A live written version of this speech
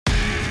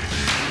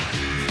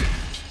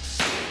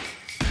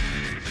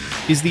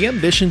Is the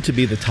ambition to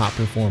be the top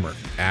performer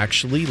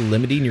actually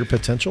limiting your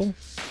potential?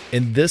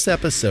 In this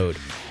episode,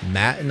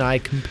 Matt and I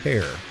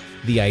compare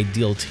the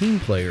ideal team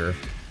player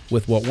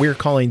with what we're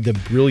calling the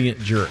brilliant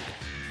jerk.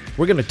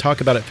 We're going to talk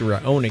about it through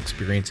our own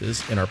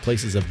experiences in our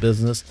places of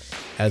business,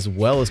 as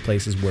well as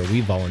places where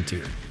we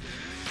volunteer.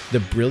 The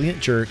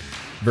brilliant jerk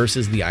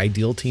versus the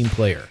ideal team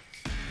player.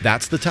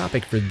 That's the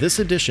topic for this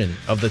edition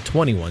of the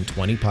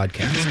 2120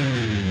 podcast.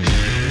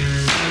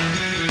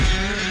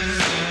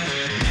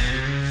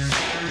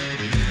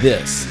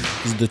 This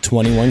is the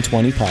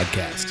 2120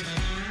 podcast,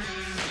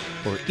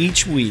 where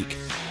each week,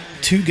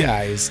 two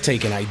guys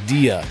take an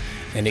idea,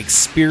 an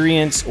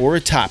experience, or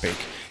a topic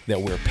that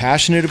we're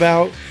passionate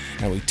about,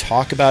 and we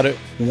talk about it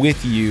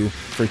with you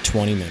for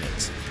 20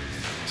 minutes.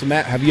 So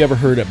Matt, have you ever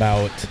heard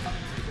about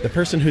the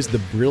person who's the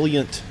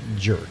brilliant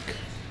jerk?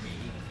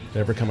 Did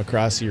ever come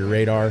across your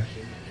radar?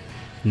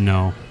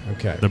 No.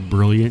 Okay. The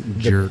brilliant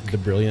jerk. The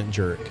brilliant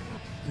jerk.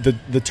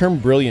 The term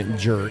brilliant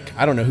jerk,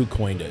 I don't know who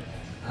coined it,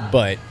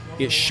 but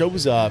it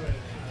shows up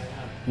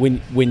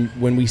when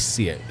we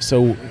see it.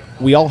 So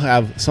we all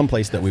have some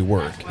place that we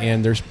work,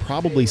 and there's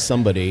probably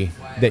somebody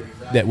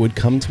that would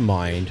come to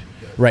mind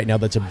right now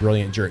that's a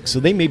brilliant jerk. So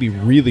they may be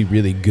really,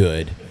 really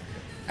good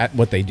at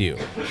what they do.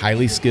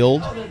 Highly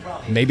skilled.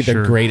 Maybe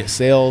they're great at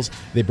sales.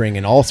 They bring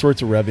in all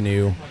sorts of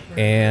revenue,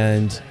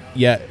 and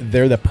yet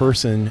they're the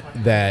person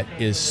that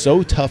is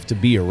so tough to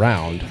be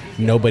around,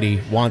 nobody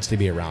wants to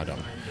be around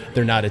them.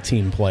 They're not a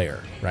team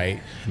player,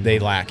 right? They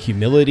lack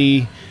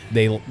humility.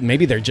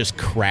 Maybe they're just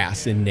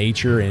crass in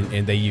nature,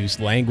 and they use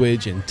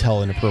language and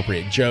tell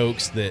inappropriate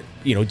jokes that,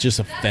 just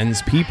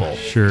offends people.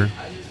 Sure.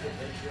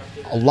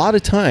 A lot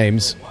of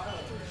times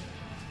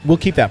we'll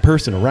keep that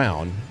person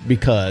around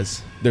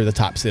because they're the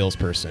top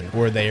salesperson,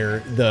 or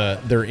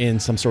they're in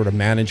some sort of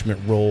management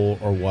role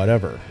or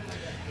whatever.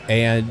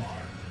 And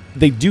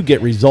they do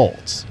get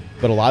results,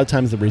 but a lot of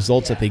times the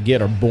results that they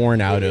get are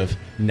born out of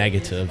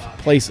negative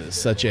places,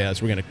 such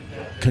as we're going to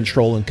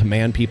control and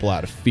command people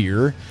out of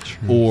fear,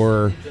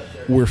 or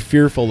we're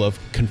fearful of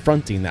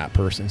confronting that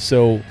person.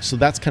 So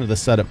that's kind of the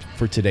setup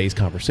for today's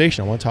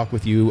conversation. I want to talk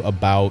with you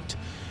about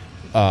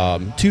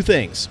two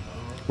things.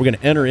 We're going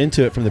to enter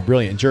into it from the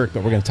brilliant jerk,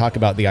 but we're going to talk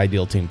about the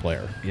ideal team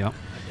player. Yep.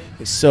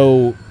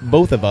 So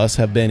both of us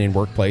have been in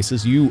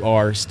workplaces. You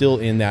are still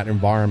in that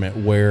environment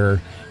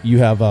where you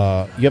have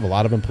a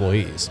lot of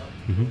employees.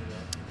 Mm-hmm.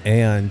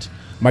 And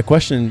my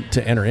question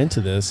to enter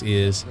into this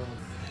is,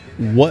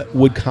 what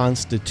would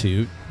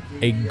constitute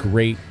a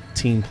great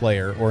team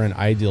player or an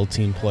ideal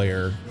team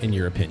player in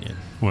your opinion?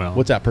 Well,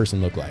 what's that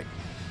person look like?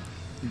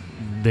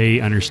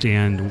 They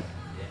understand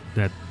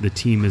that the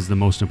team is the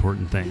most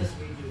important thing.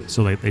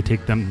 So they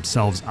take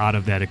themselves out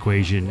of that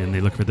equation and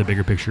they look for the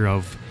bigger picture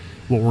of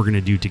what we're going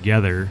to do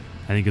together.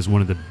 I think is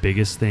one of the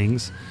biggest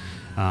things.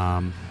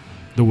 The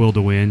will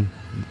to win.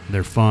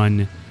 They're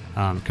fun,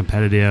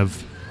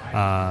 competitive.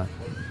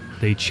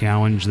 They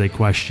challenge, they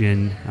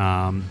question,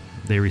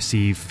 they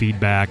receive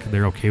feedback.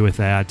 They're okay with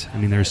that. I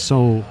mean, there's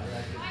so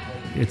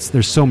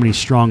many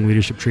strong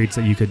leadership traits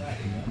that you could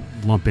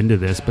lump into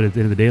this. But at the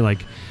end of the day, I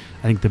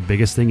think the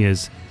biggest thing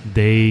is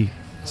they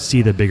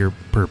see the bigger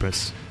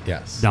purpose.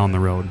 Yes. Down the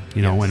road,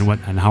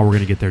 and how we're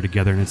going to get there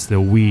together. And it's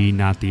the we,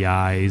 not the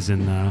I's,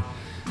 and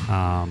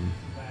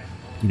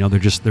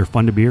they're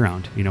fun to be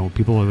around.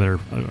 People that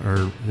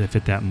that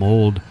fit that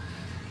mold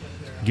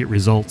get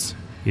results.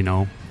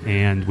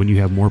 And when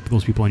you have more of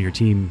those people on your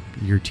team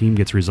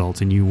gets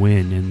results and you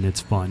win, and it's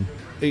fun.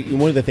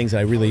 One of the things that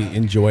I really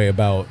enjoy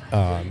about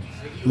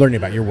learning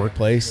about your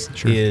workplace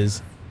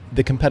is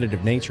the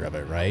competitive nature of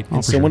it, right?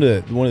 And so one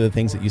of the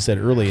things that you said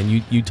early, and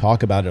you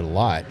talk about it a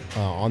lot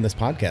on this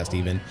podcast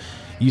even,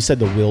 you said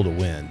the will to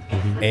win.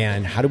 Mm-hmm.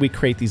 And how do we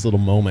create these little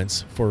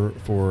moments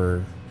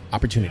for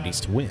opportunities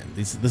to win?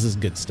 This is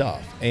good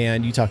stuff.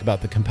 And you talk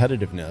about the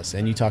competitiveness,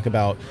 and you talk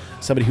about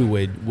somebody who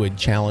would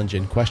challenge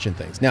and question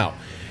things. Now,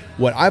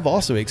 what I've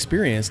also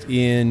experienced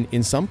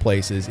in some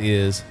places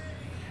is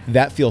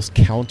that feels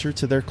counter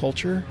to their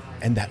culture,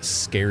 and that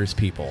scares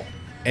people.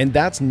 And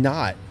that's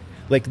not,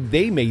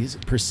 they may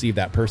perceive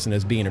that person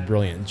as being a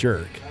brilliant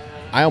jerk.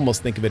 I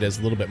almost think of it as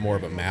a little bit more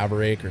of a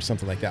maverick or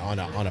something like that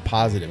on a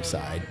positive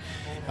side.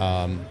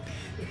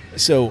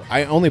 So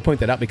I only point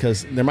that out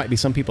because there might be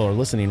some people who are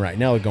listening right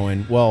now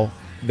going, well,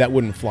 that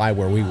wouldn't fly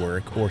where we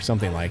work, or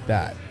something like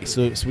that.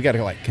 So we got to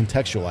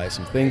contextualize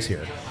some things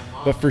here.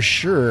 But for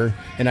sure,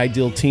 an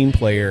ideal team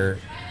player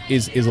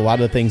is a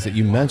lot of the things that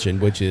you mentioned,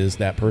 which is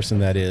that person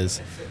that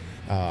is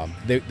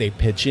they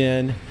pitch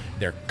in.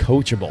 They're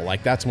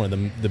coachable. That's one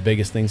of the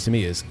biggest things to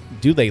me is,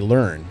 do they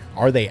learn?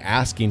 Are they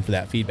asking for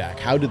that feedback?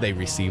 How do they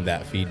receive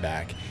that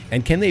feedback?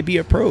 And can they be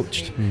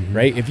approached,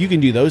 right? If you can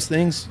do those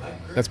things,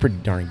 that's pretty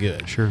darn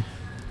good. Sure.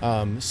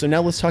 So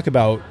now let's talk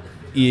about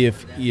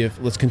if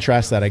let's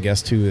contrast that, I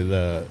guess, to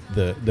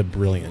the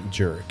brilliant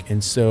jerk.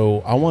 And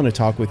so I want to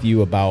talk with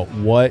you about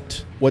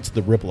what's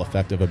the ripple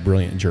effect of a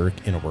brilliant jerk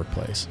in a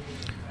workplace.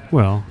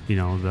 Well,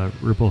 the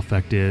ripple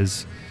effect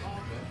is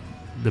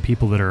the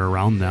people that are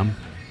around them.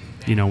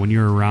 When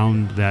you're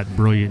around that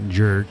brilliant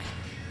jerk,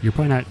 you're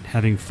probably not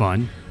having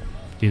fun.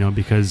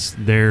 because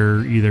they're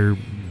either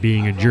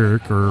being a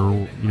jerk or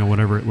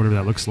whatever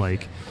that looks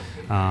like.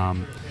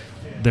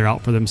 They're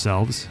out for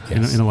themselves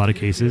in a lot of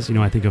cases.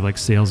 I think of like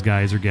sales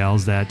guys or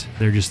gals that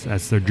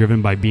they're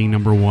driven by being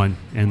number one,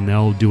 and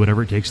they'll do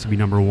whatever it takes to be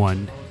number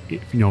one,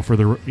 for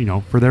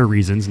their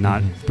reasons,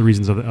 not the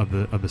reasons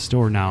of the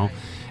store. Now,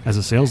 as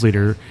a sales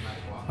leader,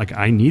 like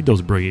I need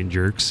those brilliant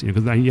jerks,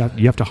 because you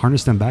have to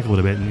harness them back a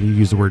little bit. And you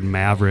use the word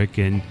maverick,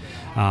 and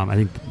I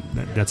think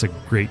that's a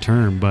great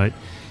term, but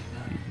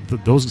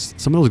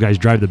some of those guys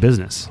drive the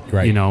business.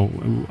 Right.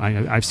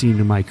 I've seen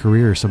in my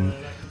career some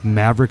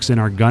mavericks in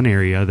our gun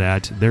area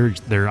that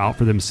they're out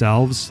for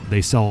themselves.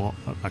 They sell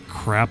a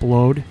crap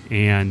load,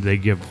 and they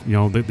give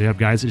they have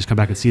guys that just come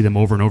back and see them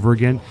over and over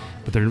again,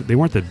 but they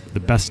weren't the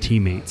best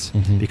teammates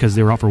because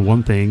they were out for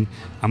one thing.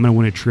 I'm going to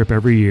win a trip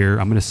every year.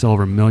 I'm going to sell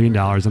over $1 million.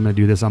 I'm going to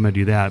do this. I'm going to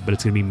do that. But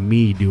it's going to be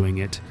me doing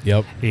it.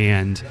 Yep.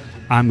 And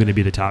I'm going to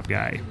be the top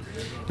guy.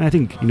 And I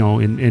think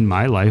in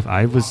my life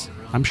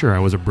I'm sure I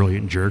was a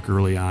brilliant jerk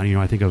early on.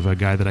 I think of a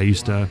guy that I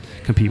used to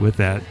compete with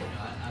that.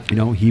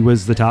 He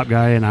was the top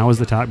guy and I was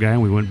the top guy,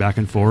 and we went back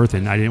and forth,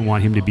 and I didn't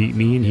want him to beat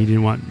me and he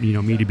didn't want,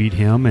 me to beat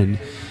him. And,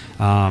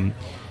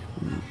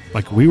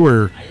 we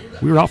were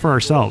out for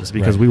ourselves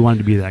because we wanted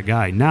to be that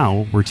guy.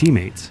 Now we're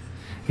teammates,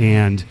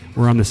 and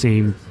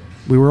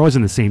we were always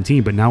in the same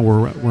team, but now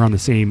we're on the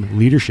same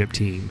leadership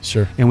team.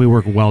 Sure. And we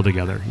work well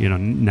together,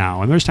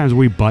 now. And there's times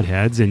where we butt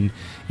heads, and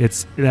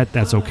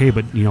that's okay.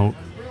 But,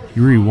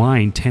 you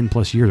rewind 10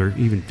 plus years or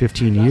even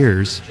 15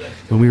 years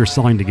when we were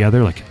selling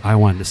together, like I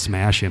wanted to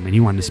smash him and he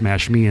wanted to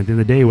smash me. And at the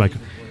end of the day, like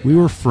we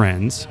were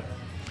friends,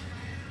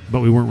 but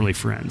we weren't really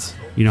friends.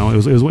 It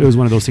was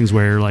one of those things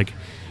where like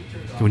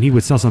when he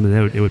would sell something,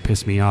 it would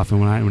piss me off.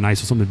 And when I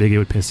saw something big, it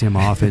would piss him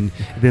off. And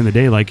at the end of the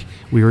day, like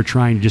we were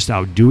trying to just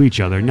outdo each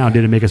other. Now,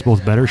 did it make us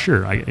both better?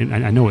 Sure.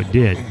 I know it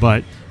did,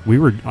 but we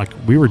were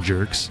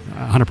jerks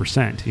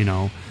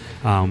 100%,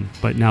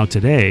 but now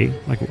today,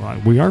 like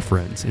we are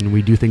friends and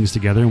we do things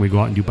together and we go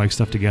out and do bike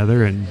stuff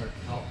together, and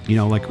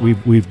like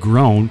we've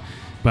grown,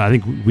 but I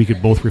think we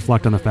could both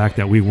reflect on the fact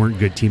that we weren't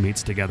good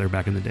teammates together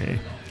back in the day.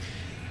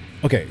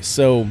 Okay,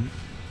 so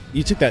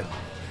you took that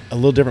a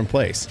little different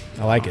place.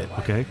 I like it.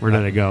 Okay, where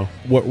did I go?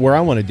 Where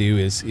I want to do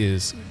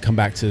is come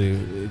back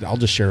to. I'll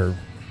just share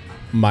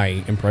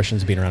my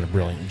impressions of being around a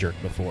brilliant jerk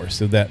before.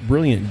 So that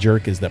brilliant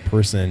jerk is that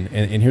person,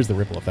 and here's the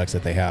ripple effects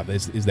that they have.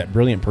 Is that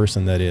brilliant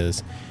person that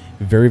is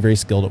very, very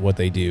skilled at what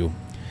they do,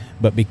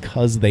 but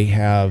because they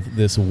have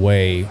this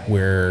way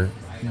where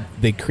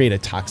they create a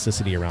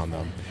toxicity around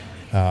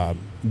them,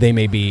 they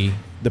may be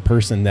the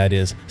person that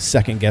is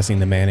second-guessing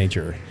the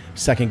manager,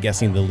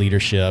 second-guessing the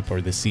leadership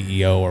or the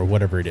CEO or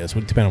whatever it is,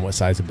 depending on what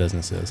size the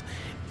business is.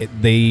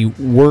 They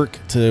work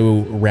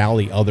to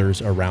rally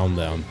others around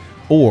them,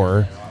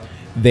 or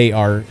they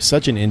are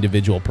such an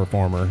individual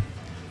performer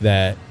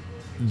that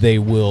they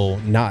will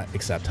not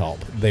accept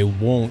help. They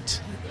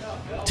won't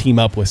team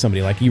up with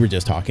somebody like you were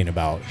just talking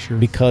about. Sure.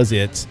 Because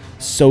it's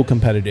so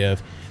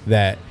competitive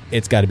that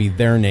it's got to be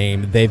their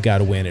name. They've got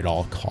to win at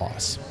all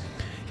costs.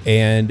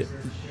 And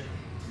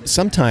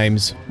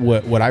sometimes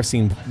what I've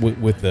seen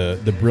with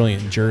the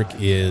brilliant jerk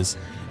is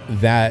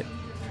that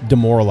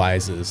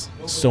demoralizes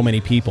so many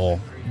people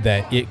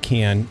that it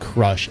can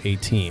crush a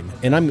team.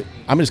 And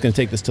I'm just going to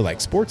take this to like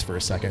sports for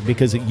a second,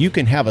 because you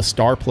can have a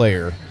star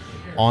player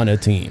on a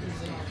team.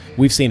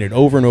 We've seen it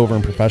over and over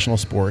in professional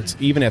sports,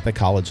 even at the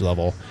college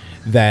level,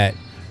 that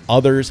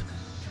others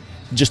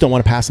just don't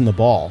want to pass them the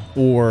ball,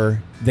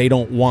 or they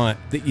don't want,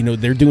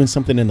 they're doing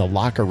something in the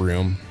locker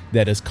room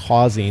that is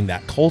causing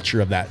that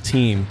culture of that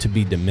team to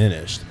be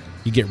diminished.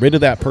 You get rid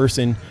of that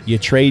person, you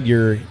trade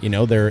they're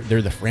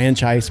the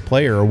franchise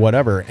player or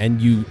whatever,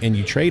 and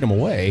you trade them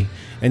away,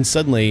 and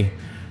suddenly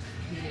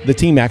the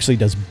team actually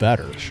does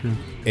better. Sure.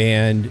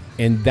 And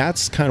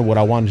that's kind of what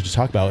I wanted to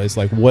talk about, is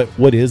like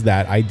what is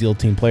that ideal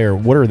team player?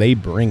 What are they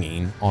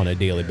bringing on a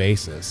daily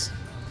basis?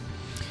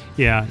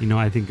 Yeah,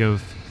 I think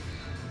of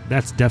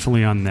that's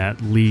definitely on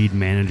that lead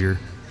manager.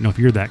 If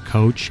you're that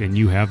coach and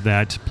you have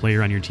that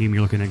player on your team,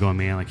 you're looking at going,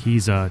 man, like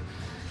he's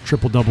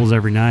triple doubles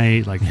every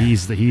night. Like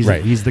he's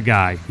the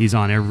guy. He's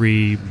on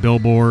every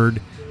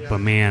billboard. But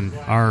man,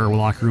 our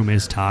locker room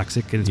is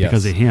toxic, and it's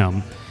because of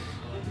him.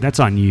 That's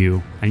on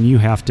you, and you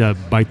have to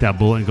bite that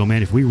bullet and go,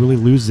 man, if we really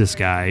lose this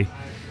guy,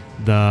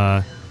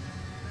 the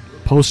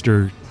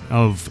poster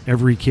of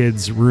every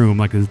kid's room,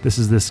 like this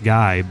is this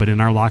guy, but in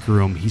our locker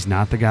room, he's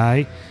not the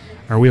guy.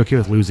 Are we okay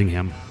with losing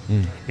him?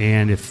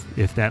 And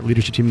if that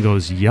leadership team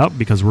goes, yep,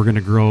 because we're going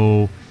to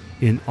grow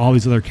in all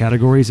these other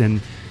categories,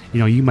 and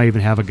you might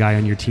even have a guy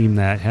on your team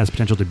that has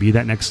potential to be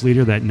that next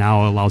leader that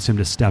now allows him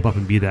to step up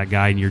and be that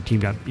guy, and your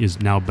team is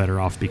now better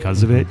off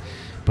because of it.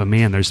 But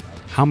man, there's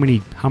how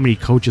many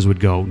coaches would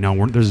go,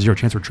 no, there's zero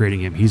chance we're trading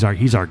him. He's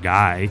our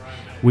guy.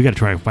 We got to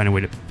try to find a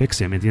way to fix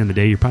him. At the end of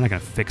the day, you're probably not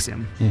going to fix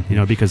him,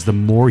 because the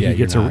more he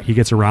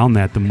gets around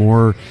that, the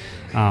more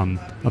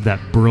of that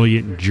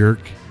brilliant jerk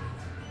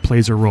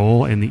plays a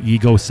role, and the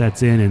ego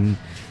sets in, and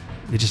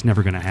it's just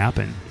never going to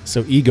happen.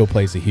 So ego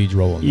plays a huge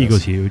role in this.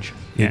 Ego's huge.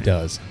 Yeah. It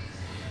does.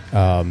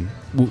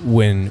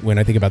 when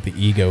I think about the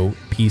ego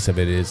piece of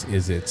it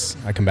is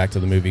I come back to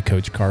the movie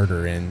Coach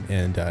Carter,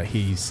 and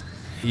he's,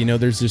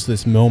 there's just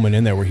this moment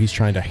in there where he's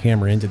trying to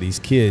hammer into these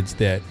kids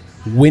that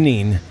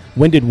when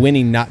did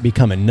winning not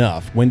become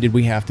enough? When did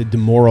we have to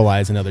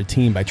demoralize another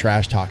team by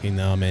trash talking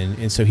them?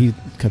 And so he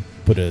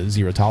put a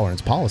zero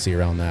tolerance policy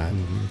around that.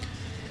 Mm-hmm.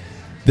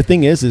 The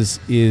thing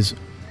is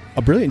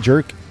a brilliant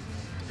jerk.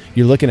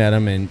 You're looking at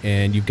them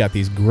and you've got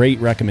these great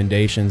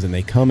recommendations, and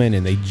they come in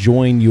and they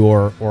join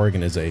your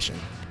organization,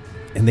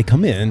 and they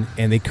come in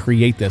and they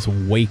create this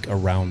wake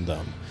around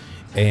them,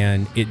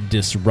 and it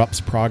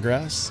disrupts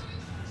progress,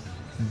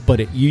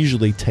 but it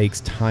usually takes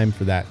time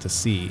for that to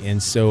see.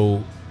 And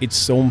so it's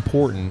so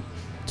important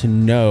to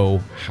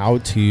know how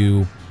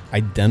to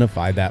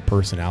identify that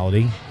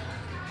personality,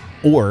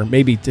 or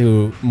maybe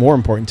more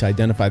important, to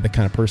identify the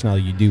kind of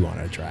personality you do want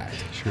to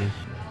attract. Sure.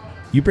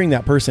 You bring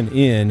that person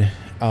in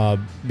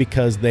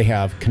because they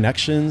have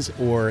connections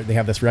or they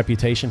have this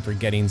reputation for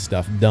getting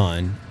stuff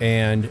done,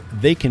 and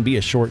they can be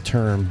a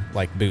short-term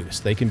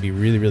boost. They can be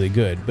really, really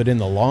good, but in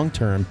the long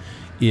term,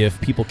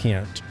 if people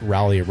can't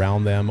rally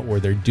around them, or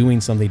they're doing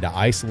something to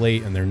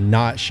isolate and they're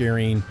not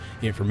sharing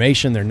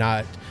information, they're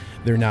not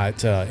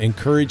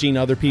encouraging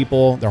other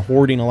people, they're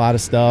hoarding a lot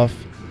of stuff,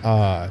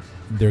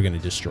 they're going to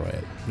destroy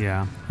it.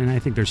 Yeah, and I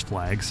think there's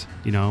flags,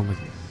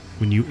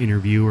 when you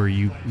interview or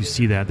you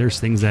see that, there's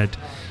things that,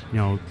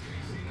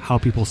 how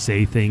people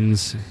say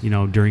things,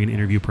 during an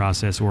interview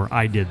process, or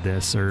I did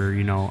this, or,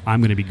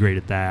 I'm going to be great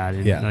at that.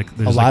 And yeah,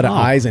 there's a lot of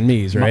eyes and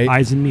me's, right?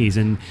 Eyes and me's.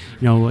 And,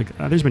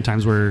 there's been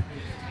times where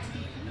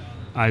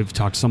I've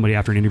talked to somebody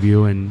after an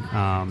interview, and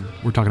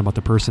we're talking about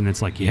the person.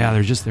 It's like, yeah,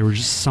 there was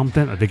just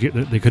something.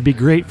 They could be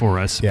great for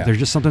us. Yeah. But there's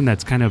just something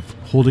that's kind of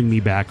holding me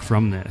back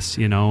from this,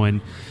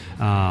 and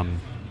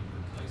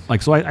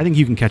so I think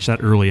you can catch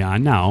that early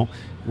on. Now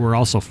we're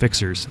also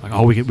fixers.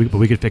 We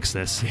could fix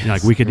this.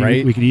 Yes, we could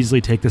right?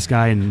 easily take this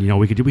guy, and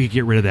we could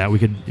get rid of that. We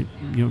could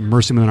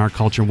immerse him in our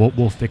culture, and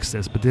we'll fix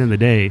this. But at the end of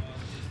the day,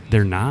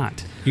 they're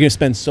not. You're going to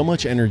spend so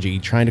much energy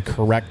trying to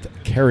correct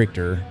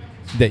character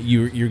that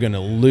you're going to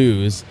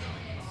lose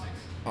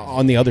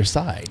on the other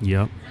side.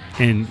 Yep.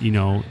 And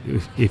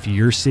if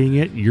you're seeing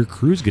it, your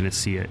crew's going to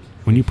see it.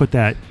 When you put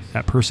that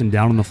person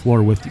down on the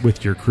floor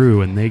with your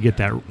crew, and they get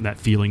that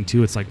feeling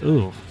too, it's like,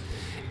 oh,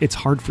 it's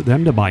hard for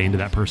them to buy into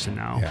that person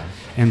now. Yeah.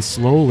 And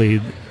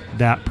slowly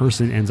that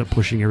person ends up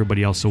pushing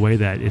everybody else away,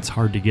 that it's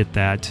hard to get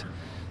that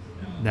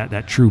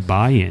true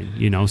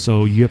buy-in,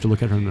 So you have to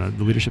look at it from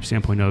the leadership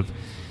standpoint of,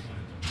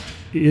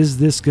 is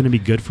this going to be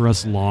good for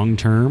us long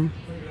term?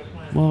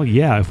 Well,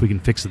 yeah, if we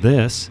can fix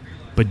this.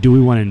 But do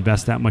we want to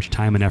invest that much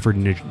time and effort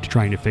into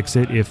trying to fix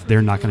it if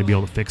they're not going to be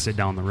able to fix it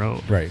down the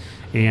road? Right.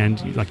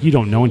 And you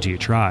don't know until you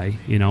try,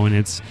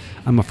 and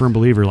I'm a firm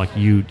believer,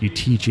 you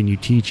teach and you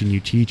teach and you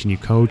teach and you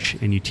coach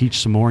and you teach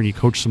some more and you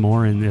coach some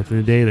more, and at the end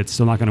of the day that's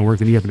still not going to work,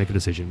 then you have to make a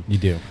decision. You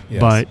do.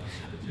 Yes. But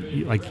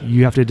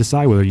you have to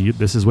decide whether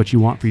this is what you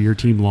want for your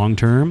team long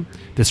term,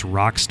 this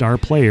rock star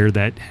player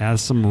that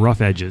has some rough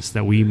edges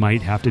that we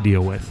might have to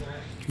deal with.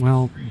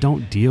 Well,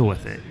 don't deal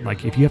with it.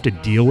 If you have to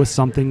deal with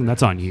something,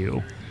 that's on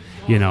you.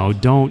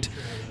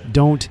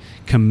 Don't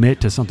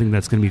commit to something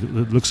that's going to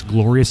looks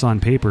glorious on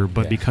paper,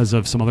 but because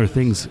of some other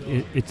things,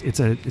 it's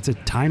a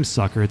time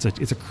sucker. It's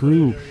a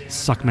crew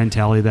suck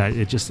mentality that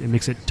it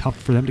makes it tough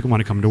for them to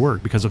want to come to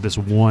work because of this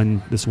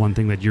one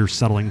thing that you're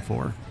settling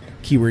for.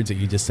 Keywords that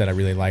you just said I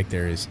really like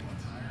there is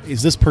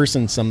this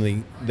person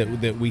something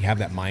that we have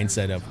that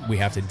mindset of we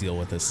have to deal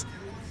with this,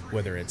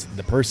 whether it's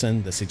the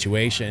person, the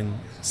situation,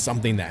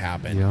 something that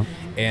happened, yeah.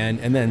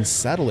 and then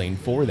settling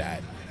for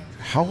that.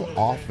 How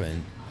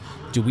often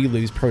do we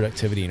lose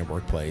productivity in a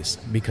workplace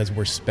because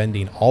we're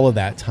spending all of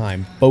that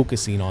time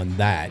focusing on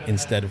that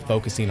instead of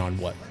focusing on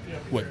what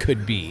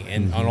could be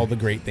and on all the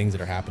great things that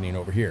are happening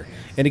over here?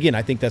 And again,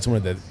 I think that's one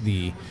of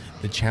the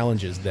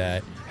challenges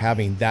that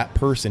having that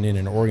person in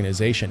an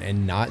organization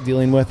and not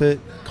dealing with it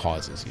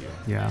causes you.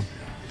 Yeah.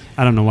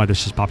 I don't know why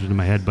this just popped into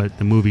my head, but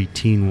the movie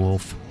Teen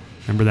Wolf,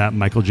 remember that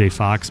Michael J.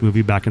 Fox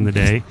movie back in the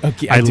day?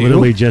 Okay, we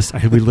literally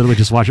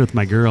just watched it with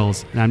my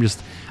girls, and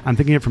I'm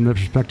thinking it from the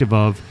perspective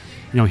of,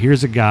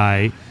 here's a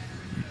guy,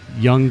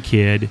 young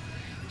kid,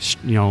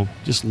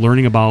 just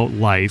learning about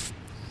life,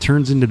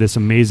 turns into this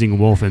amazing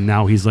wolf, and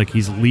now he's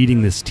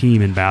leading this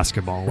team in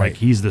basketball. Right.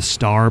 He's the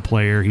star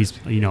player. He's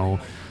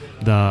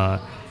the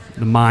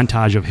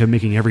montage of him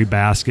making every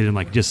basket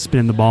and just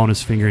spinning the ball on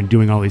his finger and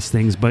doing all these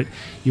things. But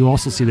you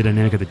also see the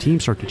dynamic of the team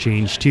start to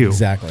change too.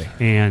 Exactly.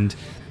 And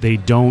they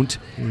don't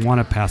want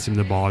to pass him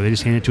the ball. They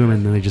just hand it to him,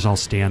 and then they just all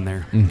stand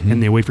there. Mm-hmm.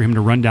 And they wait for him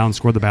to run down,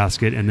 score the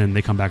basket, and then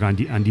they come back on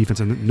defense,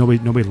 and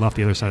nobody left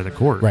the other side of the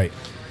court. Right.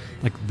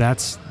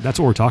 That's what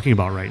we're talking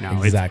about right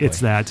now. Exactly.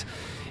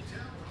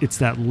 It's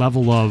that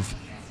level of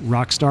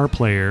rock star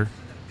player,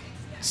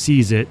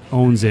 sees it,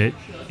 owns it,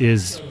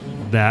 is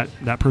that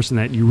person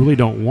that you really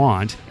don't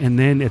want. And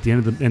then at the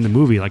end of the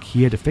movie,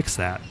 he had to fix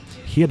that.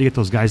 He had to get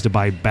those guys to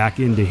buy back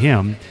into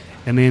him,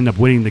 and they end up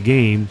winning the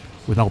game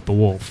without the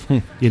wolf.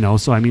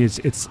 So I mean,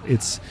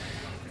 it's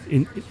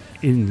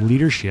in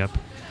leadership,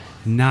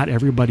 not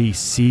everybody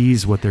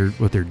sees what they're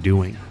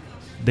doing.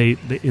 They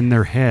in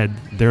their head,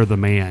 they're the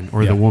man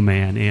or the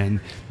woman, and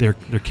they're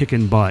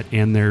kicking butt,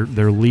 and they're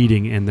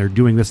leading, and they're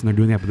doing this and they're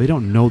doing that, but they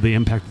don't know the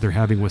impact that they're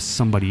having with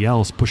somebody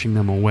else, pushing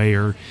them away,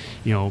 or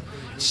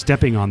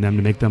stepping on them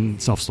to make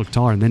themselves look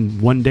taller. And then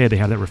one day they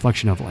have that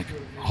reflection of like,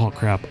 oh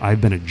crap,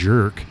 I've been a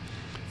jerk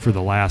for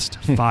the last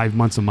 5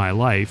 months of my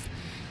life.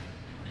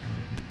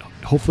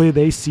 Hopefully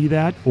they see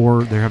that,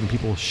 or they're having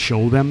people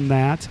show them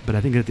that. But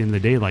I think at the end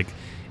of the day, like,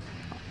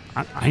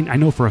 I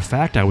know for a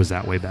fact I was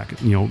that way back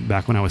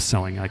when I was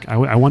selling. Like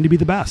I wanted to be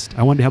the best.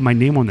 I wanted to have my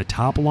name on the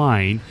top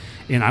line,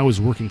 and I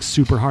was working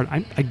super hard.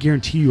 I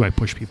guarantee you I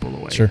pushed people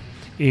away. Sure.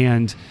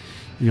 And,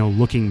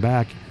 looking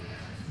back,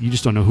 you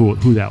just don't know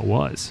who that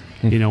was,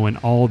 and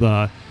all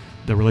the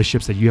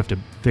relationships that you have to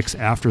fix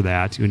after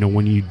that,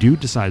 when you do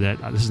decide that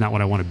this is not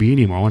what I want to be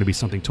anymore, I want to be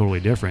something totally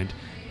different.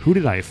 Who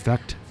did I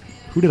affect?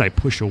 Who did I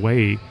push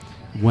away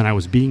when I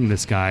was being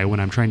this guy, when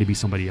I'm trying to be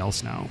somebody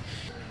else now?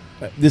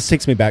 This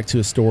takes me back to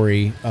a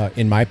story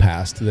in my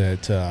past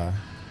that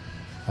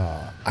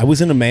I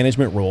was in a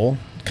management role,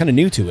 kind of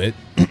new to it,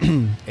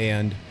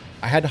 and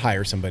I had to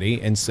hire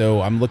somebody. And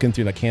so I'm looking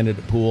through the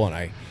candidate pool, and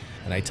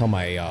I tell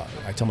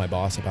my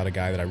boss about a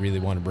guy that I really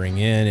want to bring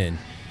in,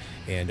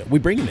 and we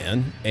bring him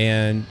in,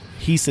 and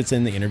he sits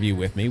in the interview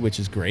with me,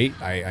 which is great.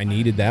 I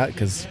needed that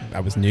because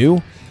I was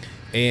new,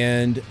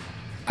 and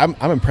I'm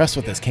impressed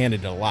with this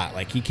candidate a lot.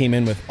 Like, he came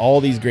in with all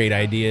these great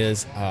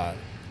ideas,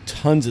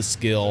 tons of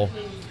skill.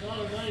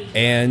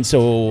 And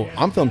so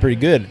I'm feeling pretty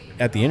good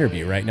at the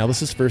interview right now.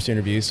 This is first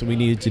interview, so we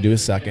needed to do a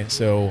second.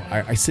 So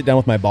I sit down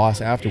with my boss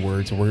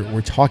afterwards.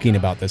 We're talking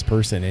about this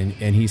person,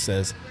 and he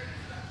says,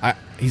 what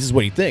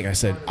do you think? I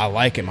said, I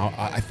like him.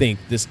 I think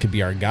this could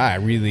be our guy. I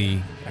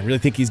really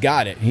think he's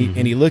got it.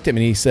 And he looked at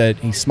me and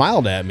he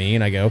smiled at me,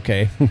 and I go,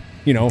 okay,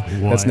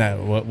 that's not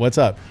what's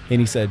up.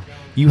 And he said,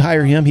 you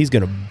hire him, he's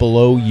going to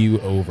blow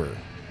you over.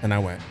 And I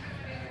went,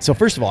 so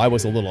first of all, I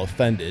was a little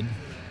offended.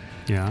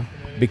 Yeah.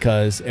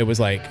 Because it was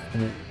like,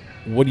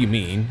 what do you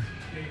mean?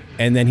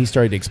 And then he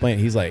started to explain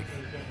it. He's like,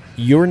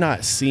 you're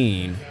not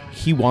seeing,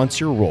 he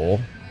wants your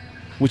role,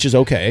 which is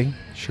okay.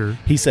 Sure.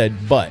 He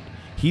said, but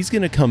he's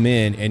going to come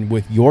in, and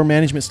with your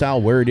management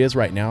style where it is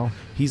right now,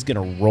 he's going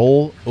to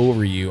roll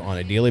over you on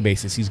a daily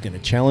basis. He's going to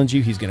challenge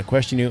you. He's going to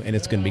question you, and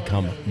it's going to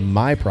become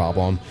my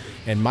problem.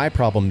 And my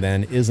problem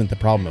then isn't the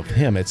problem of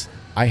him. It's,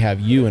 I have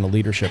you in a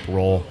leadership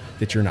role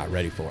that you're not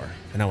ready for.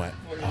 And I went,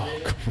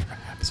 oh,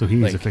 crap. So he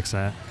needs to fix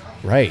that.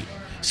 Right.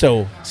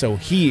 So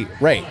he,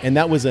 right. And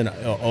that was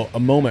a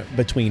moment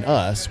between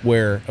us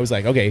where I was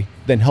like, okay,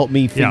 then help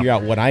me figure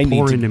out what I need to.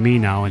 Pour into me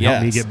now and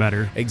help me get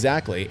better.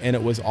 Exactly. And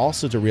it was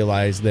also to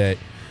realize that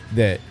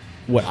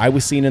what I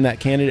was seeing in that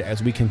candidate,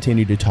 as we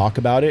continued to talk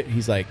about it,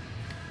 he's like,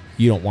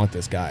 you don't want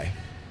this guy.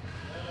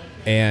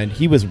 And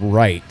he was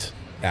right,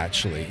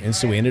 actually. And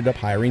so we ended up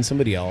hiring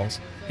somebody else.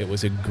 It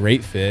was a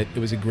great fit. It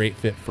was a great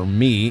fit for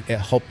me. It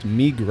helped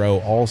me grow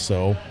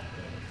also.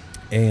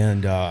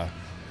 And,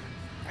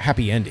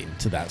 happy ending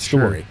to that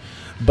story.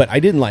 Sure. But I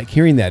didn't like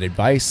hearing that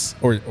advice,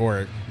 or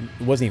it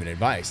wasn't even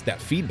advice,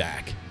 that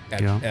feedback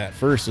at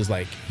first was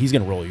like, he's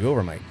going to roll you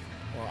over. I'm like,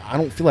 well, I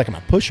don't feel like I'm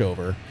a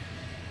pushover.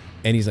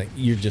 And he's like,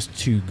 you're just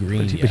too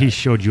green. But he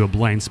showed you a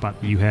blind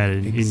spot that you had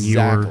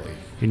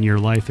in your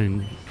life,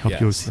 and helped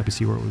you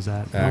see where it was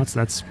at. No,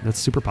 that's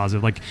super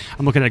positive. Like,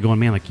 I'm looking at it going,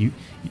 man,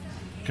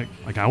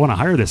 like I want to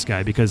hire this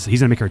guy because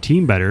he's going to make our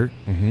team better,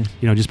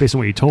 just based on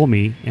what you told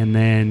me. And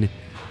then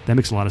that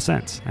makes a lot of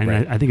sense. And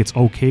right. I think it's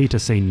okay to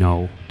say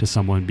no to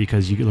someone,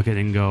 because you can look at it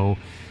and go,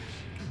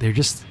 they're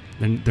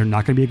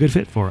not going to be a good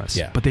fit for us.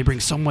 Yeah. But they bring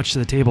so much to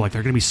the table. Like,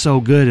 they're going to be so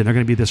good, and they're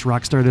going to be this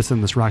rock star this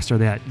and this rock star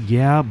that.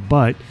 Yeah,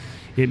 but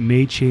it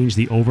may change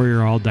the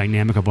overall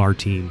dynamic of our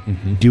team.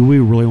 Mm-hmm. Do we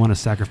really want to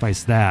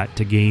sacrifice that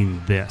to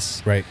gain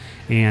this? Right.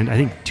 And I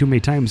think too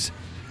many times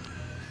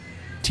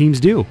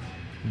teams do.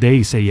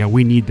 They say, yeah,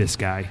 we need this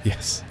guy.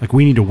 Yes. Like,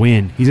 we need to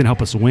win. He's going to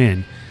help us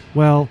win.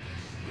 Well,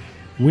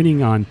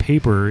 winning on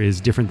paper is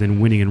different than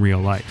winning in real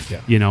life,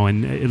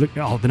 and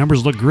the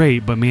numbers look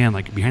great, but man,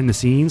 like, behind the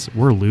scenes,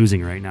 we're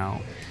losing right now.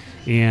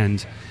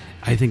 And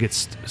I think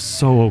it's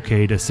so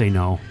okay to say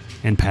no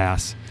and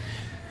pass.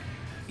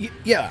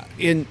 Yeah.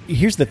 And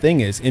here's the thing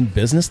is, in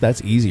business,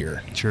 that's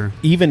easier. Sure.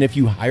 Even if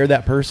you hire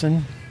that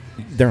person,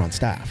 they're on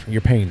staff.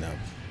 You're paying them.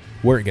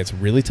 Where it gets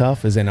really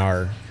tough is in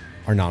our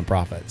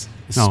nonprofits,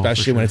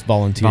 especially when it's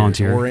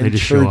volunteer. Or in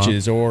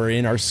churches or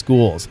in our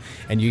schools,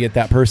 and you get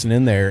that person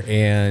in there,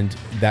 and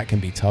that can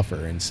be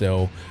tougher. And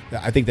so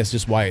I think that's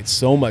just why it's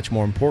so much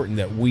more important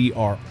that we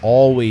are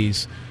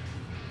always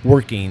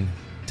working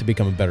to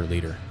become a better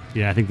leader.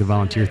 Yeah, I think the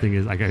volunteer thing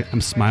is, like, I'm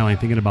smiling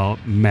thinking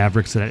about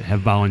Mavericks that have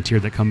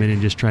volunteered, that come in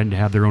and just trying to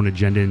have their own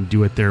agenda and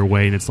do it their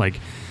way. And it's like,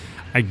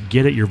 I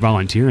get it, you're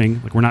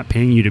volunteering. Like, we're not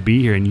paying you to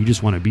be here, and you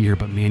just want to be here,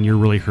 but man, you're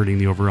really hurting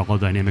the overall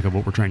dynamic of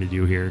what we're trying to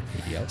do here.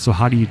 Yep. So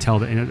how do you tell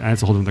them, and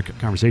that's a whole other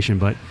conversation,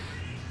 but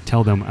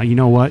tell them, you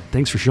know what,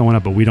 thanks for showing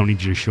up, but we don't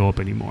need you to show up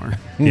anymore.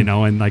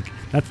 And like,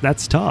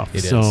 that's tough.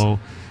 It is.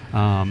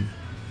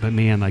 But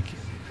man, like,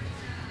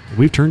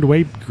 we've turned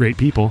away great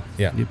people.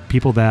 Yeah.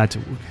 People that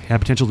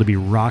have potential to be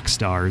rock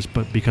stars,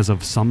 but because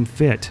of some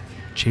fit,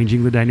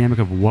 changing the dynamic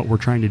of what we're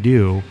trying to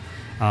do,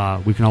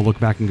 we can all look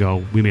back and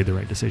go, we made the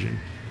right decision.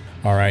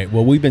 All right.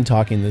 Well, we've been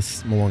talking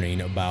this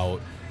morning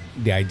about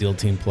the ideal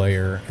team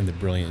player and the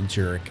brilliant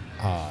jerk.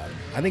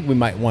 I think we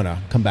might want to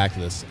come back to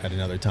this at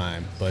another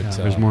time, but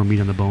there's more meat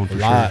on the bone for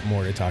sure. A lot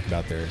more to talk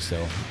about there.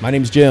 So my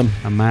name's Jim.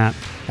 I'm Matt.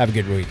 Have a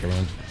good week,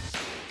 everyone.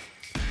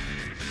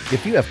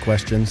 If you have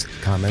questions,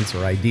 comments,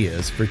 or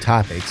ideas for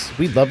topics,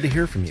 we'd love to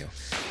hear from you.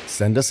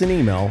 Send us an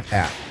email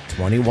at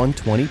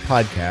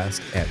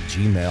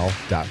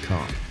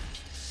 2120podcast@gmail.com.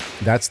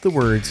 That's the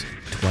words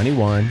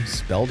 21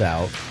 spelled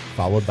out,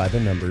 followed by the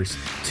numbers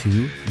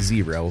 20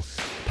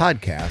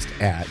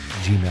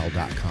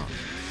 podcast@gmail.com.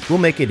 We'll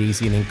make it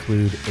easy and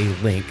include a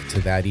link to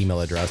that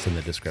email address in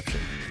the description.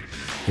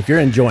 If you're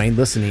enjoying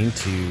listening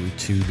to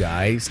two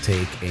guys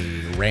take a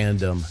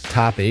random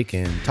topic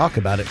and talk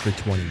about it for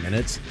 20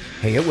 minutes,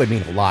 hey, it would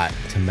mean a lot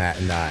to Matt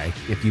and I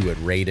if you would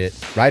rate it,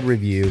 write a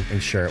review,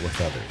 and share it with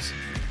others.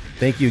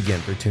 Thank you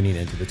again for tuning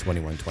into the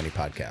 2120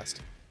 podcast.